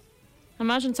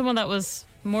 imagine someone that was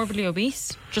morbidly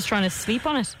obese just trying to sleep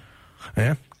on it.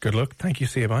 Yeah, good luck. Thank you,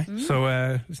 see you, bye. So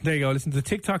there you go. Listen, the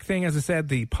TikTok thing, as I said,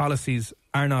 the policies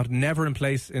are never in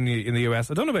place in the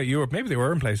US. I don't know about Europe. Maybe they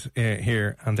were in place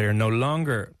here, and they are no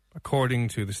longer, according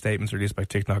to the statements released by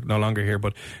TikTok, no longer here.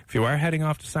 But if you are heading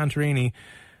off to Santorini,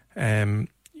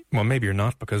 well, maybe you're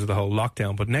not because of the whole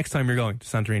lockdown, but next time you're going to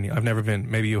Santorini, I've never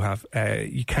been, maybe you have,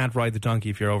 you can't ride the donkey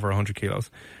if you're over 100 kilos.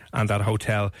 And that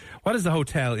hotel, what is the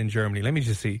hotel in Germany? Let me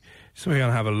just see. So we're going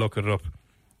to have a look at it up.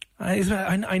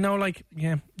 I know, like,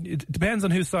 yeah, it depends on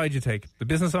whose side you take, the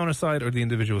business owner side or the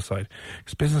individual side.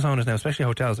 Because business owners now, especially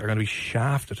hotels, are going to be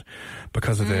shafted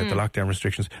because of the lockdown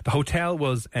restrictions. The hotel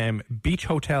was Beach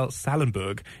Hotel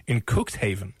Salenburg in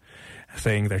Cuxhaven,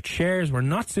 saying their chairs were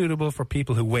not suitable for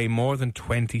people who weigh more than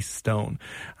 20 stone.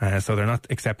 So they're not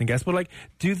accepting guests. But, like,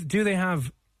 do they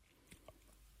have...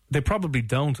 They probably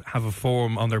don't have a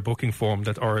form on their booking form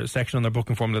or a section on their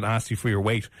booking form that asks you for your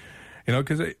weight. You know,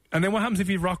 and then what happens if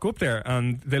you rock up there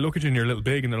and they look at you and you're a little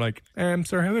big and they're like,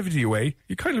 sir, how heavy do you weigh?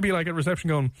 You kind of be like at reception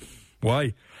going,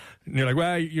 why? And you're like,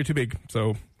 well, you're too big,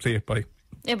 so see you, bye.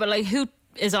 Yeah, but, like, who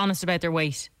is honest about their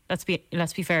weight? Let's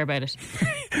be fair about it.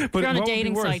 But if you're on a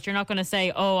dating site, you're not going to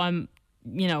say, oh, I'm,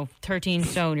 13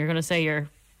 stone. You're going to say you're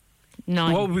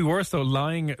 9. What would be worse, though,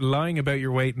 lying about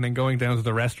your weight and then going down to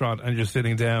the restaurant and just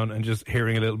sitting down and just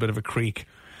hearing a little bit of a creak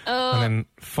and then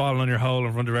falling on your hole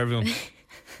in front of everyone.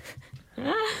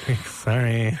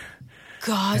 Sorry.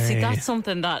 God, see, that's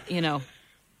something that,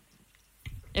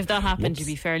 if that happened, you'd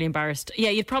be fairly embarrassed.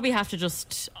 Yeah, you'd probably have to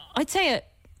just... I'd say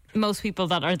most people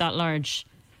that are that large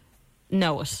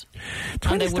know it.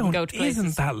 And they wouldn't go to places.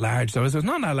 Isn't that large, though? It's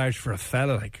not that large for a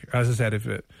fella, like, as I said, if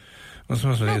it... I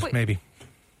suppose it is, maybe.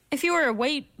 If you were a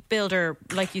weight builder,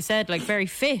 like you said, like very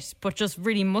fit, but just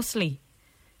really muscly,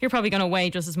 you're probably going to weigh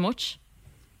just as much.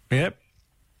 Yep.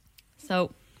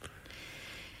 So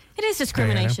it is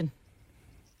discrimination.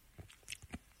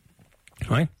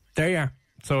 Right, there you are.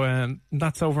 So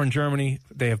that's over in Germany.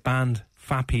 They have banned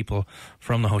fat people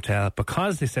from the hotel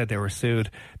because they said they were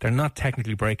sued. They're not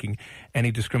technically breaking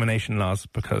any discrimination laws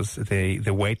because the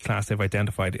weight class they've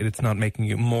identified, it's not making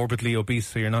you morbidly obese,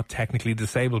 so you're not technically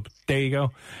disabled. There you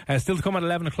go. Still to come at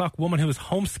 11 o'clock, woman who is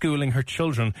homeschooling her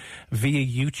children via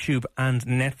YouTube and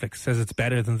Netflix says it's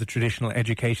better than the traditional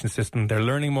education system. They're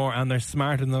learning more and they're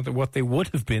smarter than what they would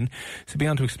have been. So be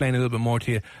on to explain a little bit more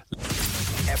to you.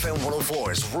 FM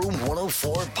 104's Room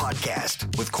 104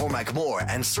 podcast with Cormac Moore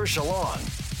and Saoirse Long.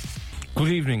 Good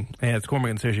evening. It's Cormac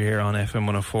and Saoirse here on FM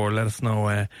 104. Let us know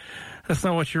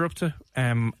what you're up to.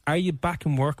 Are you back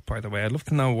in work, by the way? I'd love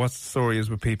to know what the story is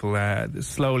with people.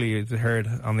 Slowly, as I heard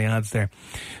on the ads there,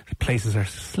 the places are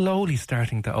slowly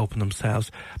starting to open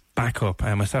themselves back up.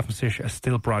 Myself and Saoirse are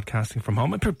still broadcasting from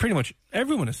home. Pretty much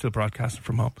everyone is still broadcasting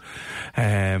from home.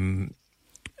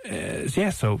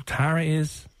 So Tara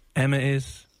is... Emma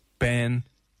is, Ben,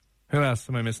 who else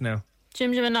am I missing now?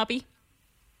 Jim and Nobby.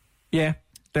 Yeah,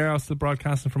 they're all still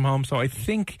broadcasting from home. So I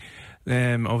think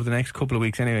over the next couple of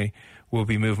weeks anyway, we'll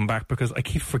be moving back because I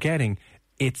keep forgetting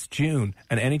it's June.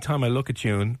 And any time I look at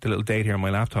June, the little date here on my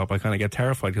laptop, I kind of get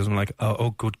terrified because I'm like, oh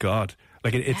good God.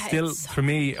 Like it still, for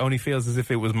me, only feels as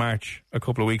if it was March a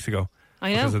couple of weeks ago.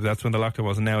 I know. Because that's when the lockdown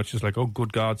was, and now it's just like, oh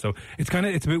good God. So it's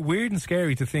a bit weird and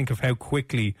scary to think of how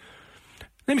quickly...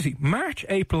 Let me see, March,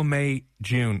 April, May,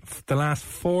 June, the last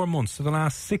 4 months, so the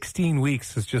last 16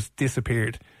 weeks has just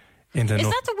disappeared into nothing.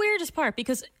 Is that the weirdest part?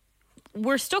 Because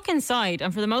we're stuck inside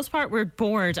and for the most part we're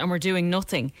bored and we're doing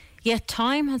nothing, yet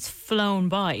time has flown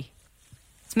by.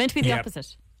 It's meant to be the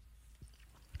opposite.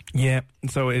 Yeah,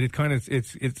 so it kind of,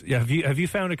 it's have you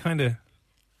found it kind of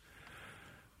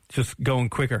just going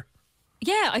quicker?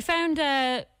 Yeah, I found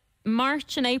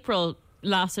March and April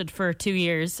lasted for 2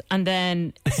 years and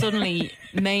then suddenly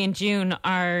May and June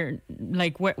are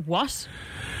like, what?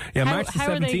 Yeah, March the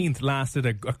 17th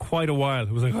lasted quite a while.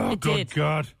 It was like, oh, good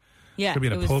God. Yeah,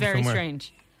 it was very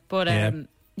strange. But I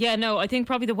think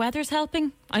probably the weather's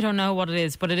helping. I don't know what it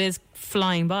is, but it is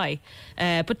flying by.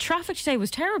 But traffic today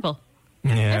was terrible.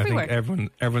 Yeah, everywhere. I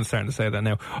think everyone's starting to say that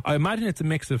now. I imagine it's a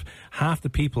mix of half the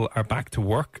people are back to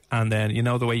work and then, you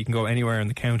know, the way you can go anywhere in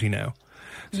the county now.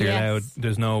 So you're allowed,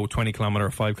 there's no 20 kilometre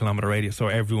or 5 kilometre radius. So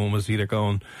everyone was either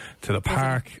going to the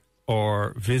park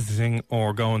or visiting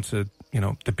or going to, you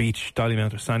know, the beach,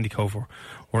 Dollymount or Sandy Cove or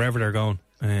wherever they're going.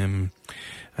 And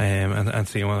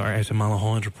seeing what out to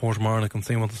Malahide or Portmarnock and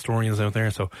seeing what the story is out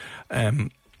there. So,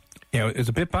 it's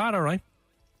a bit bad, all right.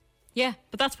 Yeah,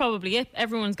 but that's probably it.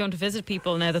 Everyone's going to visit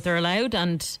people now that they're allowed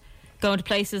and going to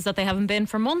places that they haven't been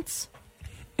for months.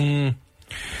 So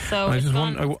it's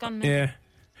gone. Yeah.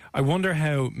 I wonder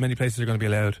how many places are going to be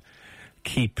allowed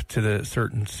keep to the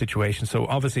certain situation. So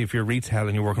obviously if you're retail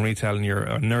and you're working retail and you're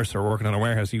a nurse or working in a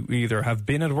warehouse, you either have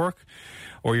been at work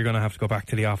or you're going to have to go back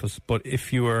to the office. But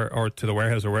if you are, or to the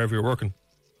warehouse or wherever you're working.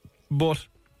 But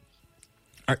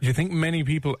do you think many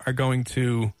people are going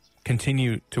to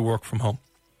continue to work from home?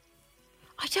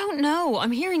 I don't know.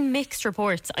 I'm hearing mixed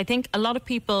reports. I think a lot of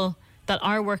people that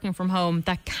are working from home,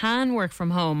 that can work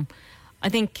from home, I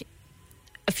think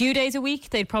a few days a week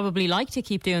they'd probably like to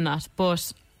keep doing that,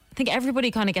 but I think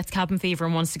everybody kind of gets cabin fever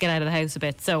and wants to get out of the house a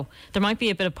bit, so there might be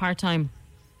a bit of part-time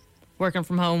working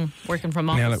from home, working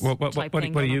from office. Yeah,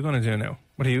 what are you going to do now?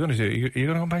 What are you going to do? Are you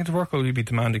going to go back to work or will you be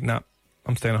demanding that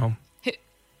I'm staying at home?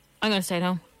 I'm going to stay at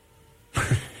home.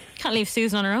 Can't leave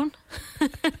Susan on her own.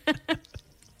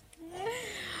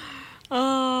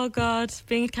 Oh God,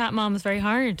 being a cat mom is very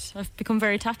hard. I've become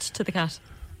very attached to the cat.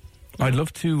 I'd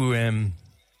love to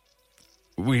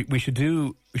we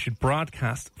should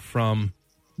broadcast from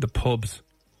the pubs,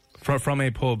 from a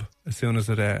pub as soon as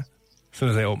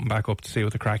they open back up to see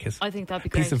what the crack is. I think that'd be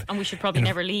great, and we should probably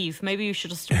never leave. Maybe we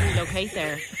should just relocate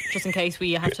there, just in case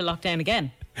we have to lock down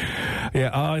again.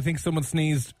 Yeah, I think someone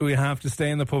sneezed. We have to stay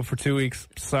in the pub for 2 weeks.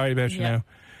 Sorry about you now,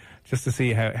 just to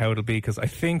see how it'll be, because I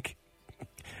think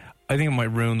it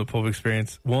might ruin the pub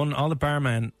experience. One, all the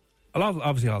barmen,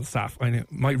 obviously all the staff, I know,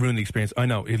 might ruin the experience. I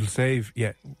know it'll save.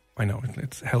 Yeah, I know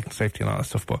it's health and safety and all that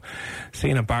stuff, but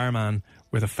seeing a barman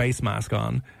with a face mask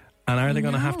on, and are they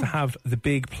going to have the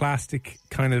big plastic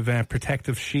kind of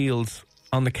protective shields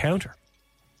on the counter?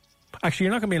 Actually,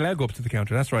 you're not going to be allowed to go up to the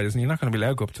counter. That's right, isn't it? You're not going to be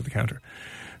allowed to go up to the counter.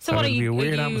 So what are you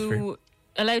atmosphere.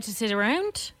 Allowed to sit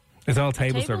around? It's all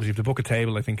table service. You have to book a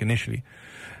table, I think, initially.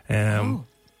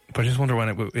 But I just wonder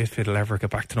if it'll ever get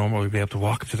back to normal. We'll be able to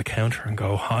walk up to the counter and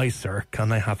go, "Hi, sir,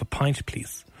 can I have a pint,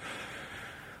 please?"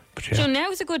 But yeah. So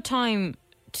now's a good time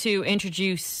to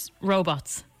introduce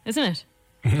robots, isn't it?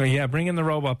 Yeah, bring in the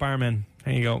robot barman.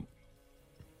 There you go.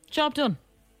 Job done.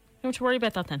 Don't have to worry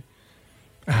about that then.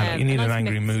 You need an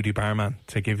angry, moody barman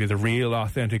to give you the real,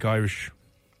 authentic Irish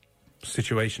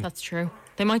situation. That's true.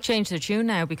 They might change their tune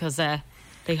now because they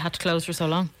had to close for so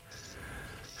long.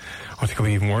 Oh, they could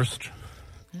be even worse.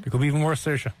 They could be even worse,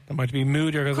 Saoirse. They might be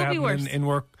moodier because they haven't been in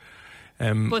work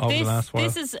over the last while.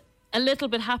 This is a little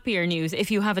bit happier news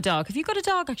if you have a dog. Have you got a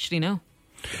dog, actually?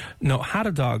 No, had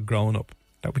a dog growing up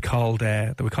that we called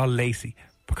Lacey,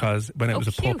 because when it was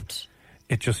a pup,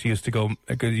 it just used to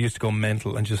go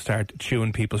mental and just start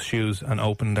chewing people's shoes and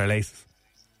opening their laces.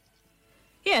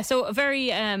 Yeah, so a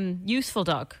very useful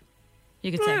dog,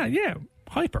 you could say. Yeah,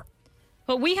 hyper.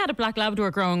 But we had a black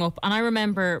Labrador growing up, and I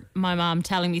remember my mum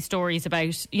telling me stories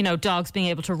about, dogs being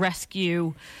able to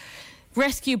rescue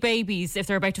babies if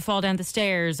they're about to fall down the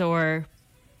stairs, or,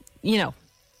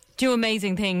 do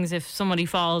amazing things if somebody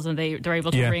falls and they're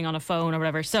able to ring on a phone or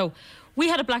whatever. So we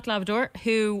had a black Labrador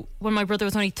who, when my brother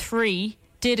was only 3,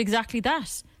 did exactly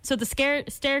that. So the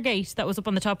stair gate that was up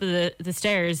on the top of the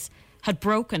stairs had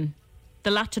broken.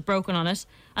 The latch had broken on it.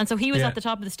 And so he was at the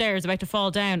top of the stairs about to fall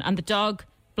down, and the dog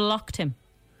blocked him.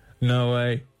 No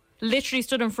way. Literally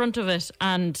stood in front of it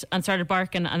and started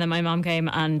barking, and then my mum came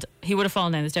and he would have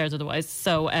fallen down the stairs otherwise.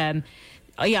 So,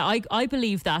 I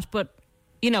believe that. But,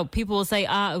 people will say,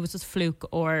 it was just fluke,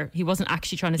 or he wasn't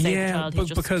actually trying to save the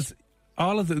child. Because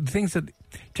all of the things that... Do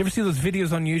you ever see those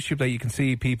videos on YouTube that you can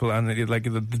see people and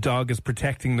the dog is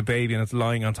protecting the baby and it's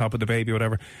lying on top of the baby or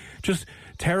whatever? Just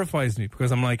terrifies me,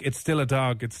 because I'm like, it's still a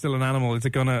dog, it's still an animal. Is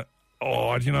it going to...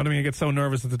 Oh, do you know what I mean? I get so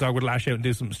nervous that the dog would lash out and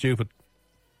do something stupid.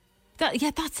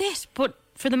 That's it. But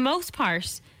for the most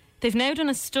part, they've now done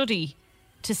a study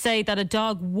to say that a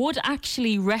dog would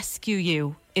actually rescue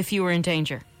you if you were in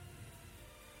danger.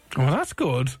 Well, that's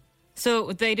good.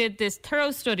 So they did this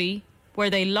thorough study where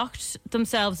they locked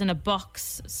themselves in a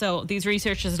box. So these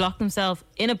researchers locked themselves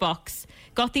in a box,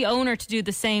 got the owner to do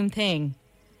the same thing.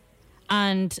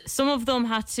 And some of them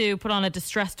had to put on a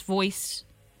distressed voice,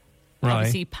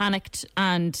 obviously panicked,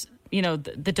 and,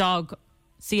 the dog...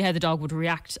 see how the dog would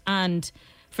react. And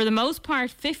for the most part,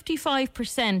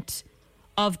 55%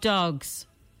 of dogs,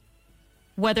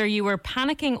 whether you were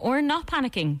panicking or not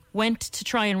panicking, went to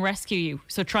try and rescue you.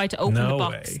 So try to open the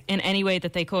box in any way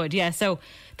that they could. Yeah, so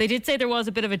they did say there was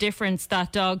a bit of a difference,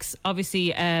 that dogs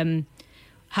obviously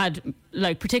had,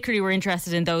 particularly were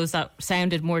interested in those that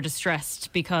sounded more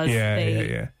distressed, because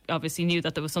they obviously knew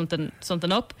that there was something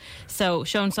up. So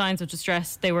showing signs of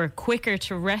distress, they were quicker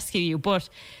to rescue you. But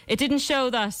it didn't show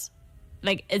that,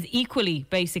 as equally,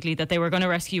 basically, that they were going to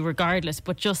rescue regardless,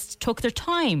 but just took their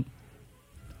time.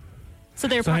 So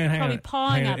they're probably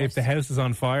pawing at it. If the house is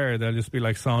on fire, they'll just be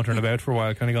sauntering about for a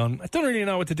while, kind of going, I don't really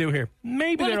know what to do here.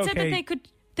 Maybe they're okay. Well, it said that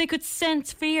they could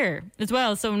sense fear as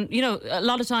well. So, a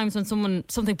lot of times when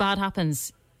something bad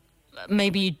happens,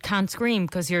 maybe you can't scream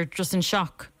because you're just in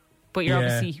shock. But you're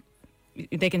obviously,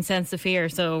 they can sense the fear,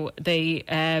 so they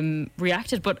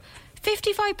reacted. But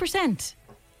 55%,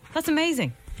 that's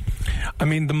amazing. I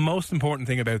mean, the most important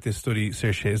thing about this study,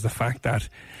 Saoirse, is the fact that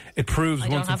it proves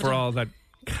once and for all that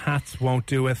cats won't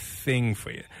do a thing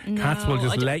for you. No, cats will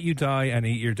just let you die and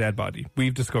eat your dead body.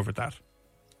 We've discovered that.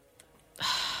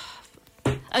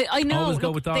 I know. Always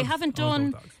go with dogs.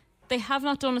 They have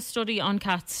not done a study on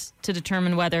cats to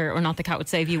determine whether or not the cat would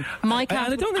save you. My cat.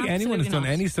 And I don't think anyone has done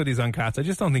any studies on cats. I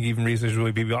just don't think even researchers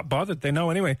will be bothered. They know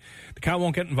anyway. The cat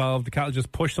won't get involved. The cat will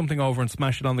just push something over and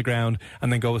smash it on the ground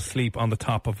and then go asleep on the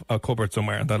top of a cupboard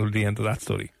somewhere, and that'll be the end of that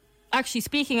study. Actually,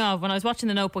 speaking of, when I was watching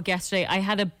The Notebook yesterday, I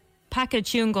had a packet of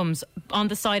chewing gums on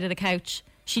the side of the couch.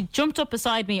 She jumped up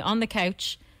beside me on the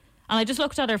couch, and I just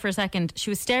looked at her for a second. She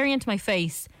was staring into my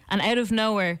face, and out of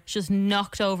nowhere, she just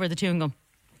knocked over the chewing gum.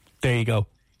 There you go.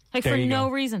 For no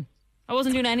reason. I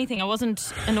wasn't doing anything. I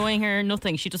wasn't annoying her,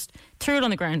 nothing. She just threw it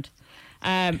on the ground.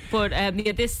 But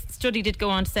this study did go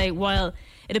on to say, while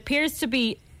it appears to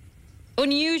be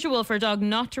unusual for a dog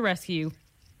not to rescue you,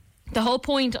 the whole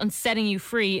point on setting you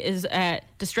free is,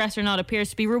 distress or not,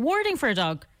 appears to be rewarding for a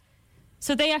dog.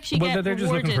 So they actually get rewarded. Well, they're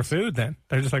just looking for food then.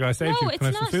 They're just like, I saved you. Can I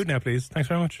have some food now, please? Thanks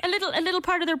very much. A little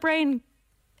part of their brain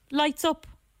lights up.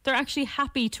 They're actually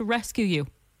happy to rescue you.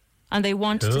 And they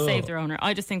want to save their owner.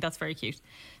 I just think that's very cute.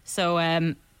 So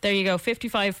there you go.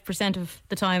 55% of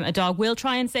the time, a dog will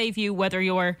try and save you, whether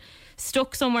you're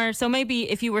stuck somewhere. So maybe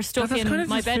if you were stuck in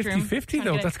my bedroom. 50-50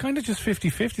 though. That's kind of just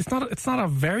 50-50. It's not a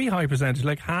very high percentage.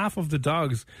 Like half of the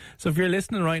dogs. So if you're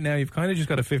listening right now, you've kind of just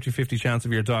got a 50-50 chance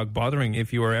of your dog bothering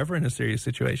if you were ever in a serious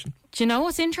situation. Do you know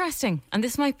what's interesting? And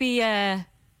this might be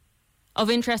of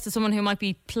interest to someone who might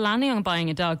be planning on buying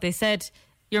a dog. They said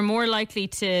you're more likely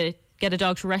to get a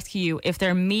dog to rescue you if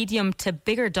they're medium to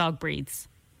bigger dog breeds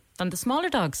than the smaller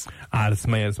dogs.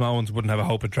 The small ones wouldn't have a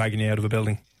hope of dragging you out of a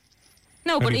building.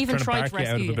 No, but even try to rescue you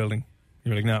out of a building.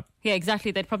 You're like, no. Yeah,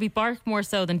 exactly. They'd probably bark more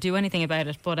so than do anything about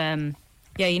it. But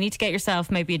yeah, you need to get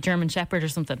yourself maybe a German Shepherd or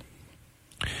something.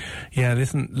 Yeah,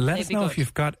 listen, let us know if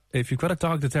you've got a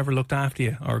dog that's ever looked after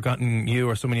you or gotten you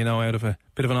or someone you know out of a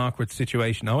bit of an awkward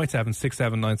situation. 087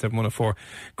 67 97 104.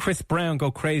 Chris Brown,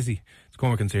 Go Crazy. It's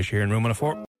Cormac and Saoirse here in Room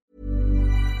 104.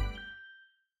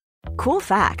 Cool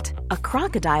fact, a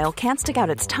crocodile can't stick out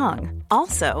its tongue.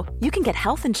 Also, you can get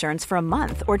health insurance for a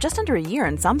month or just under a year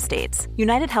in some states.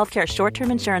 United Healthcare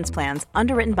short-term insurance plans,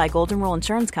 underwritten by Golden Rule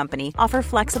Insurance Company, offer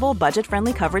flexible,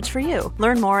 budget-friendly coverage for you.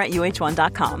 Learn more at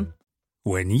UH1.com.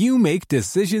 When you make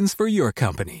decisions for your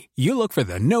company, you look for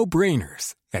the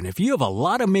no-brainers. And if you have a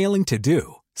lot of mailing to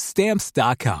do,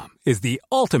 Stamps.com is the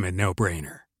ultimate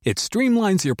no-brainer. It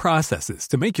streamlines your processes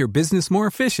to make your business more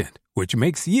efficient, which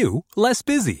makes you less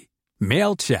busy.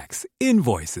 Mail checks,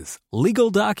 invoices,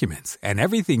 legal documents, and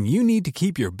everything you need to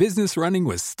keep your business running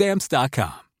with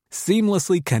Stamps.com.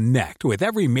 Seamlessly connect with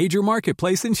every major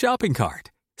marketplace and shopping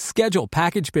cart. Schedule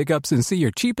package pickups and see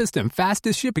your cheapest and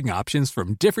fastest shipping options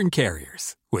from different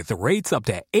carriers. With rates up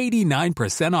to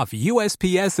 89% off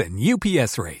USPS and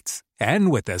UPS rates.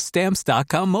 And with the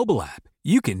Stamps.com mobile app,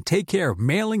 you can take care of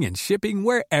mailing and shipping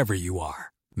wherever you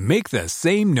are. Make the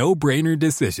same no-brainer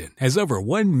decision as over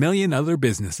 1 million other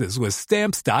businesses with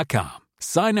Stamps.com.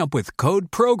 Sign up with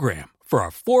code PROGRAM for a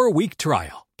 4-week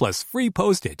trial, plus free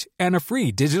postage and a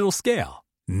free digital scale.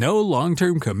 No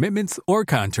long-term commitments or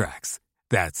contracts.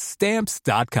 That's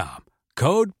Stamps.com.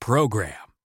 Code PROGRAM.